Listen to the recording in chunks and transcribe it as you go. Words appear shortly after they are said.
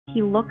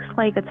He looks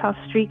like a tough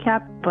street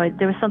cat, but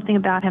there was something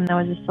about him that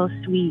was just so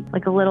sweet,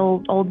 like a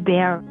little old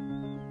bear.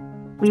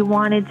 We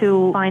wanted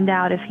to find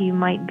out if he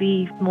might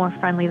be more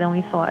friendly than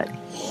we thought.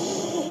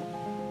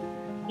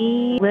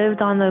 He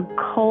lived on the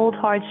cold,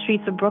 hard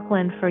streets of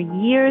Brooklyn for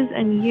years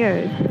and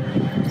years.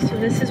 So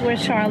this is where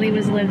Charlie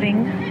was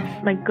living.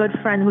 My good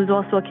friend, who's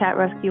also a cat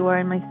rescuer,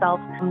 and myself,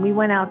 we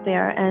went out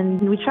there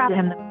and we trapped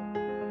him.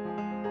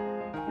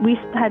 We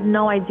had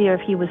no idea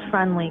if he was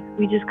friendly.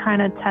 We just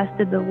kind of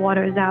tested the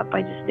waters out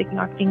by just sticking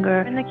our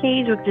finger in the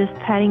cage or just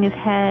petting his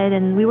head,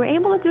 and we were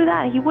able to do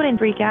that. He wouldn't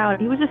freak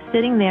out. He was just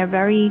sitting there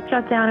very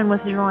shut down and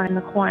withdrawn in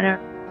the corner.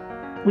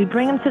 We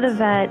bring him to the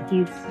vet.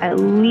 He's at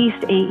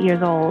least 8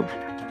 years old,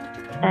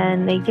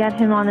 and they get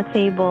him on the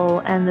table,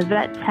 and the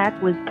vet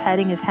tech was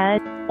petting his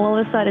head. All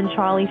of a sudden,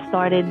 Charlie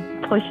started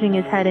pushing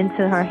his head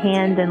into her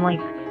hand and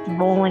like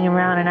rolling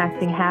around and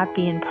acting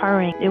happy and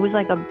purring. It was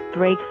like a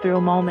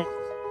breakthrough moment.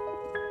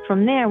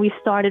 From there, we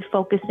started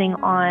focusing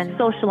on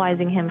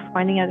socializing him,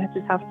 finding out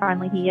just how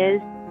friendly he is.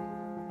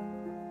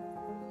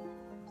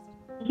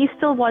 He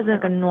still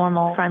wasn't a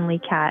normal, friendly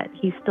cat.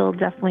 He still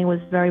definitely was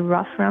very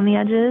rough around the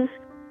edges.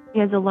 He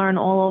had to learn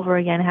all over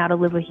again how to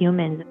live with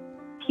humans.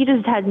 He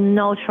just had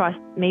no trust.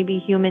 Maybe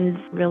humans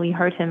really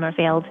hurt him or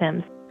failed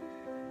him.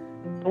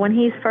 When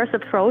he's first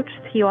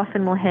approached, he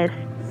often will hiss,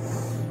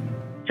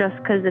 just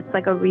because it's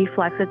like a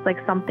reflex. It's like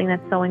something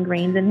that's so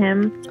ingrained in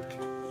him.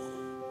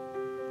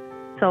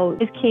 So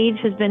his cage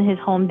has been his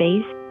home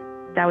base.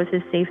 That was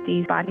his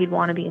safety spot. He'd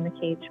want to be in the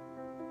cage.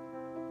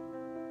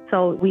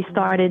 So we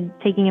started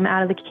taking him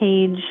out of the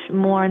cage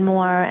more and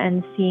more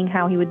and seeing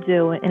how he would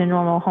do in a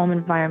normal home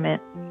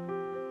environment.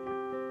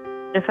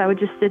 If I would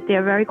just sit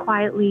there very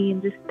quietly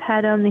and just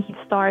pet him, he'd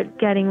start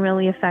getting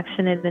really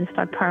affectionate and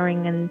start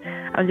purring, and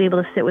I was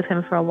able to sit with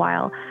him for a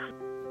while.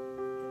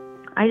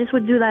 I just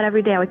would do that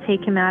every day. I would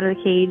take him out of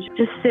the cage,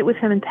 just sit with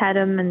him and pet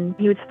him, and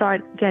he would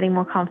start getting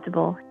more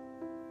comfortable.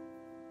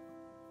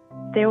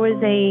 There was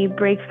a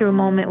breakthrough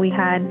moment we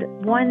had.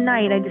 One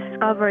night I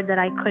discovered that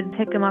I could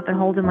pick him up and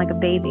hold him like a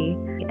baby,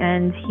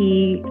 and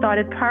he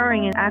started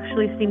purring and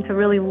actually seemed to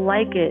really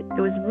like it.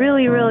 It was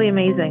really, really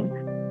amazing.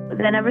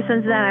 Then ever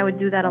since then, I would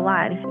do that a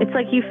lot. It's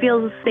like he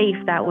feels safe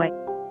that way.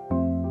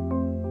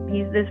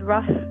 He's this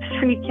rough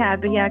street cat,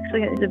 but he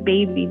actually is a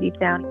baby deep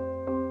down.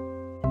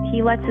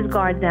 He lets his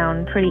guard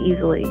down pretty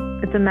easily.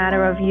 It's a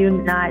matter of you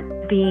not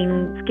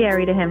being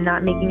scary to him,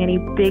 not making any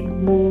big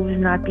moves,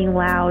 not being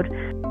loud.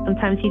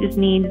 Sometimes he just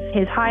needs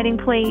his hiding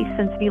place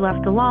and to be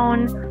left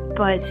alone,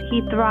 but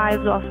he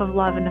thrives off of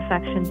love and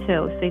affection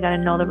too, so you gotta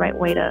know the right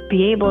way to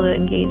be able to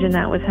engage in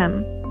that with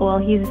him. All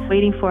he's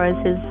waiting for is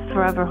his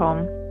forever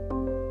home.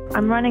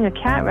 I'm running a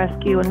cat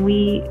rescue, and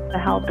we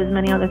help as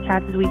many other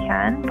cats as we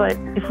can, but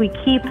if we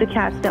keep the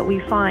cats that we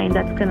find,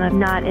 that's gonna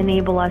not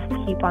enable us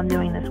to keep on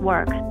doing this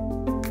work.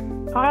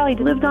 Charlie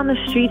lived on the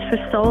streets for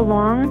so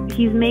long.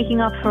 He's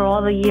making up for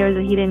all the years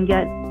that he didn't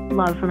get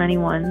love from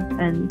anyone,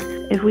 and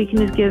if we can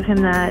just give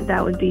him that,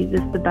 that would be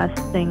just the best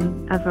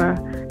thing ever.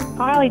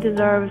 Charlie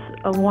deserves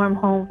a warm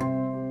home.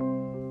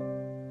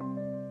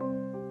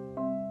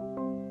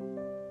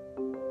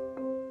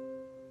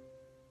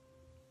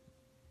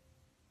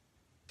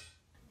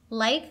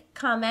 Like,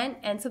 comment,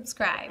 and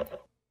subscribe.